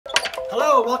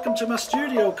Hello, welcome to my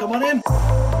studio. Come on in.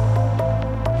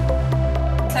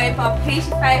 So Bob, who's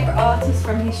your favourite artist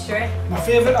from history? My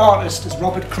favourite artist is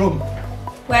Robert Crumb.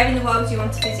 Where in the world do you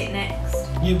want to visit next?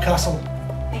 Newcastle.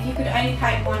 If you could only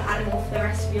paint one animal for the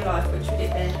rest of your life, which would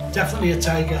it be? Definitely a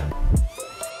tiger.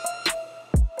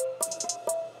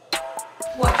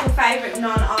 What's your favourite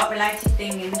non-art related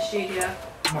thing in the studio?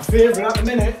 My favourite at the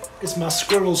minute is my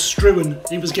squirrel Struan.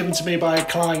 He was given to me by a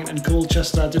client in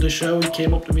Colchester. I did a show, he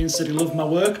came up to me and said he loved my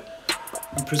work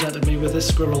and presented me with this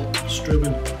squirrel,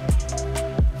 Struan.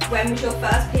 When was your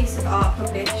first piece of art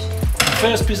published? The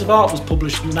first piece of art was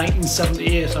published in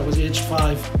 1978. I was aged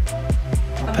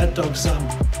 5. My pet dog Sam.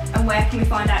 And where can we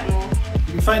find out more?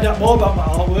 You can find out more about my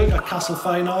artwork at Castle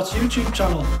Fine Arts YouTube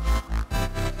channel.